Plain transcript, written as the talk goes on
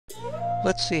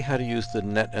Let's see how to use the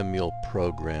NetEmul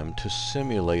program to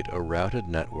simulate a routed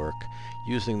network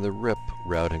using the RIP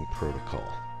routing protocol.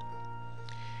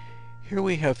 Here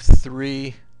we have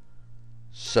three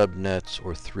subnets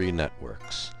or three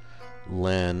networks.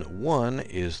 LAN 1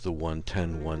 is the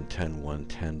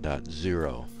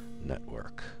 110.110.110.0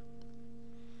 network.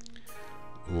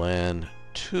 LAN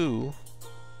 2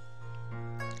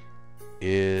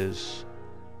 is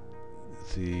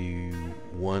the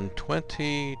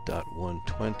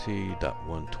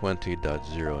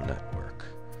 120.120.120.0 network.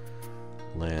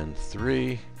 LAN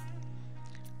 3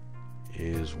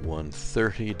 is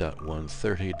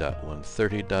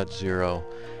 130.130.130.0,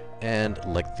 and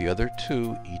like the other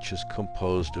two, each is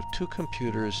composed of two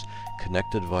computers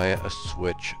connected via a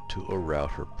switch to a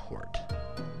router port.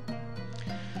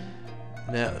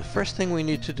 Now, the first thing we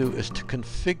need to do is to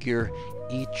configure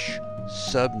each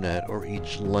subnet or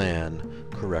each LAN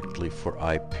correctly for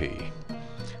IP.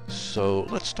 So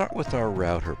let's start with our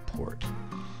router port,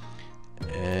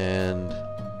 and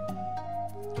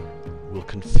we'll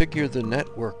configure the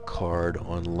network card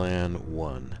on LAN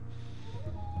 1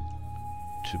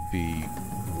 to be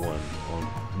on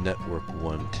network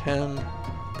 110,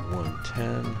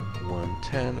 110,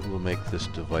 110. We'll make this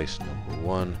device number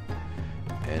 1,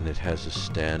 and it has a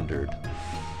standard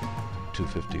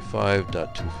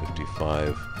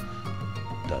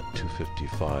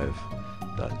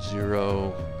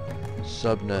 255.255.255.0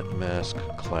 subnet mask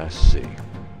class C.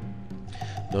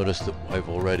 Notice that I've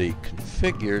already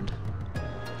configured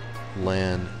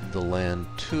the LAN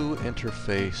 2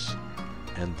 interface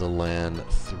and the LAN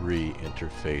 3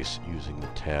 interface using the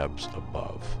tabs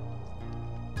above.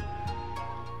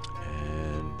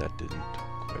 And that didn't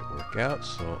quite work out,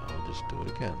 so I'll just do it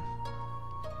again.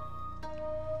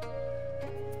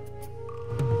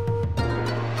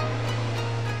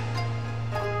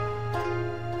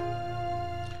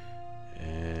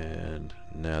 And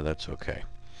now that's okay.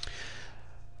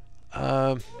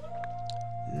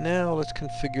 Now let's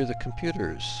configure the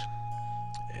computers,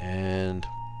 and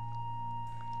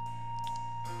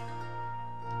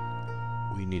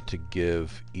we need to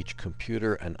give each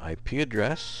computer an IP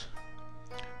address,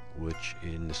 which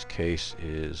in this case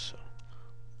is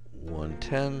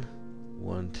 110,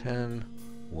 110,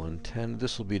 110.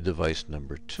 This will be device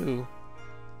number 2.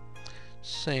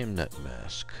 Same net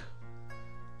mask.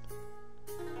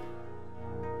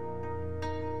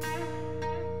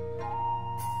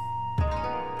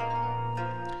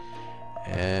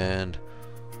 And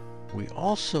we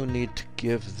also need to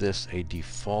give this a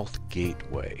default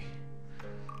gateway.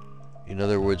 In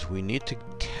other words, we need to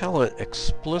tell it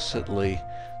explicitly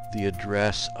the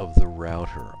address of the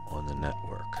router on the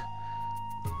network.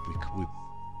 We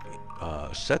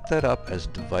set that up as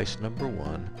device number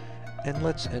 1, and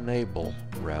let's enable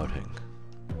routing.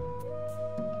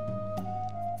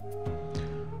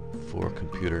 For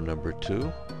computer number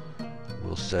 2,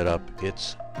 we'll set up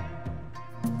its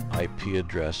IP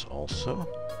address also.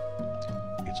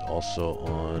 It's also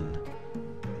on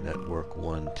network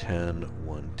 110,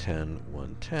 110,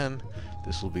 110.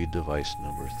 This will be device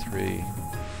number 3.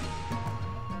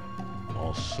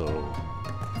 Also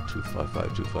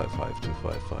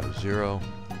 255.255.255.0.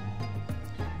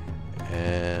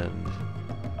 And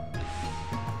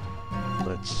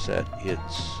let's set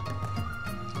its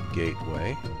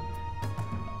gateway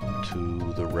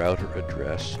to the router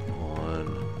address on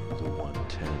the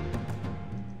 110,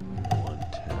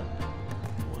 110,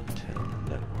 110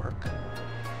 network.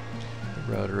 The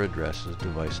router address is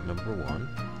device number 1.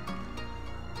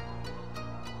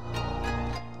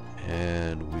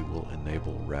 And we will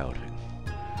enable routing.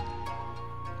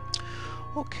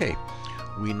 Okay,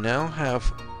 we now have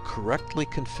correctly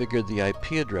configured the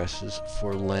IP addresses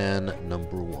for LAN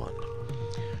number 1.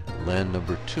 LAN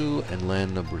number 2 and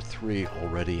LAN number 3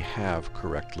 already have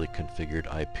correctly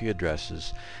configured IP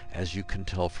addresses, as you can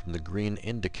tell from the green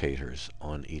indicators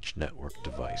on each network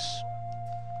device.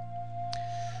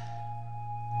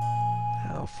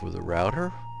 Now for the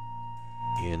router,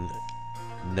 in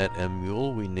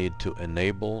NetEmul we need to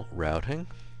enable routing.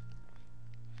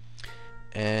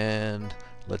 And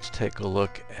let's take a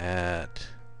look at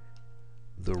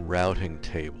the routing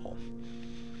table.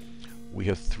 We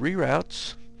have 3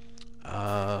 routes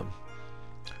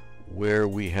where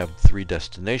we have 3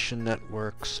 destination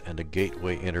networks and a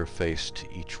gateway interface to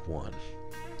each one.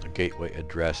 A gateway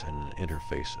address and an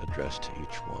interface address to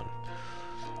each one.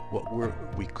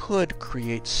 We could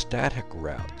create static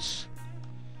routes,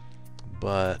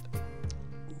 but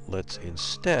let's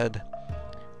instead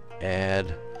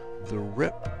add the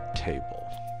RIP table.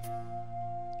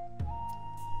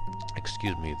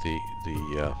 Excuse me, the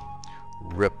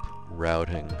RIP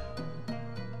routing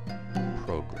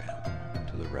program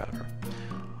to the router.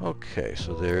 Okay,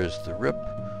 so there's the RIP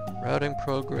routing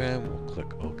program. We'll click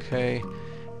OK,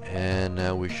 and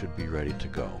now we should be ready to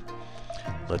go.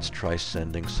 Let's try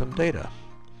sending some data.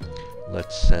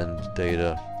 Let's send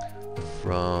data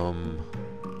from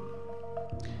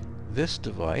this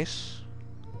device,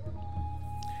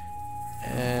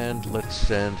 and let's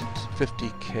send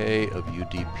 50K of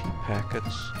UDP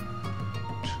packets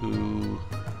to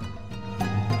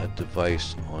a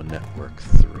device on network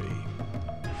 3.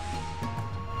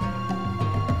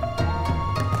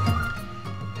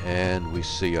 And we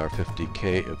see our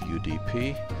 50K of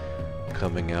UDP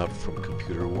coming out from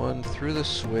computer 1 through the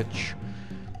switch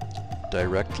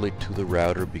directly to the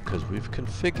router, because we've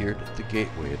configured the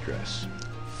gateway address.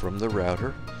 From the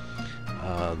router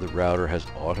has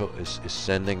is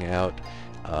sending out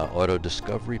auto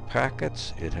discovery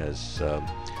packets. It has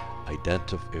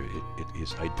it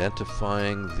is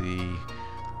identifying the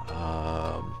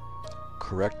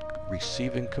correct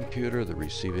receiving computer. The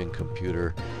receiving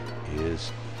computer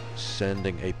is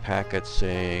sending a packet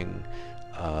saying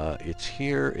it's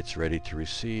here, it's ready to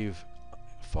receive,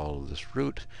 follow this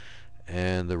route,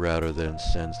 and the router then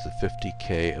sends the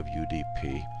 50K of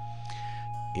UDP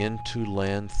into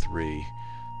LAN 3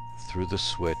 through the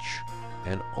switch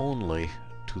and only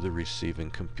to the receiving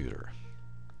computer.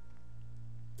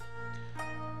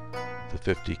 The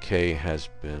 50K has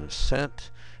been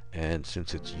sent, and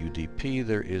since it's UDP,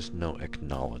 there is no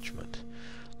acknowledgement.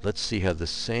 Let's see how the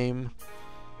same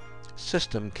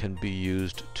system can be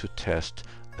used to test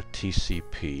a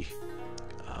TCP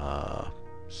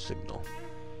signal.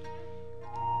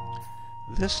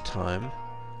 This time,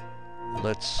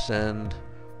 let's send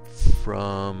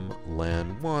from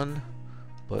LAN 1,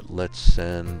 but let's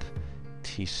send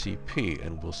TCP,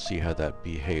 and we'll see how that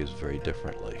behaves very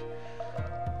differently.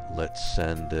 Let's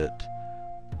send it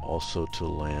also to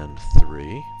LAN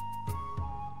 3.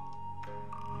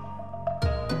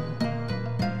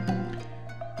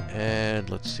 And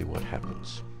let's see what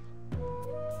happens.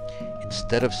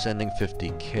 Instead of sending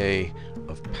 50K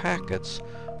of packets,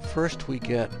 first we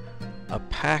get a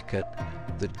packet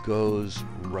that goes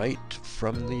right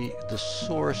from the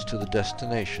source to the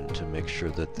destination to make sure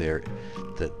that the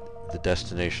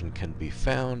destination can be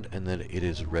found and that it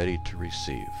is ready to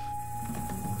receive.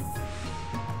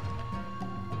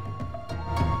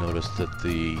 Notice that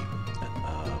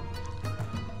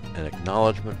an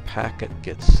acknowledgement packet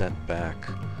gets sent back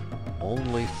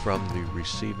only from the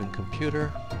receiving computer,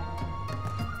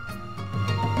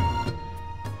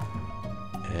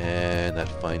 and that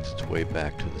finds its way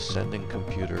back to the sending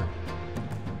computer.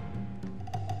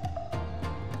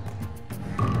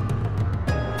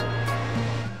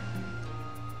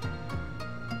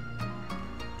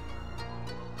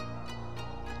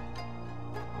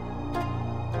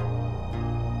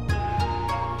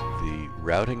 The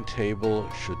routing table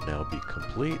should now be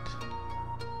complete,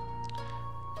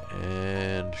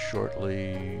 and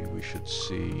shortly we should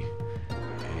see a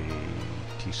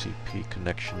TCP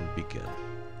connection begin.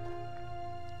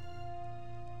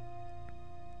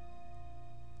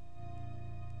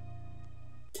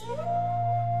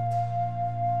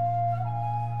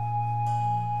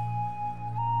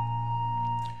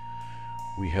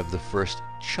 We have the first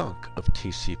chunk of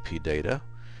TCP data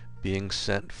being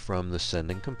sent from the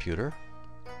sending computer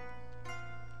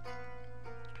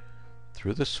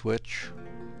through the switch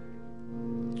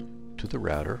to the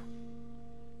router.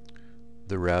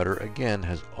 The router again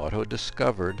has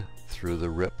auto-discovered through the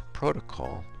RIP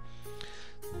protocol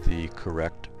the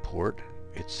correct port.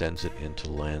 It sends it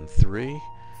into LAN 3,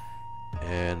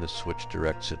 and the switch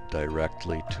directs it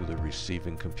directly to the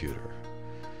receiving computer.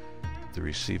 The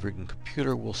receiving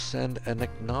computer will send an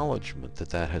acknowledgement that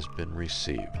that has been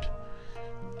received.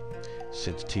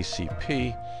 Since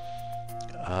TCP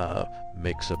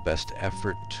makes a best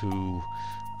effort to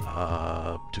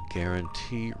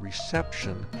guarantee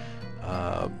reception,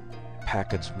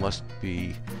 packets must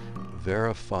be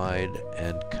verified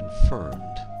and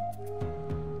confirmed.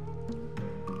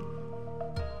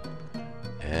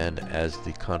 And as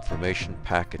the confirmation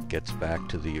packet gets back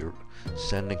to the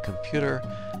sending computer,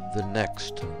 the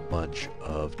next bunch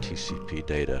of TCP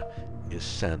data is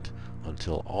sent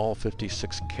until all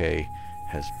 56K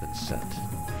has been sent.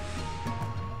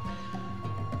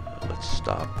 Let's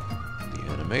stop the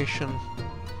animation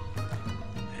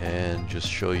and just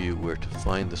show you where to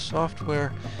find the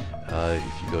software. If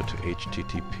you go to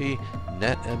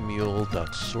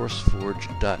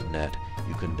http://netemul.sourceforge.net,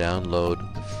 you can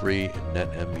download the free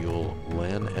NetEmul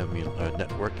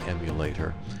network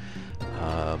emulator,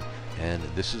 and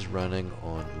this is running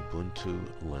on Ubuntu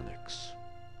Linux.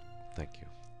 Thank you.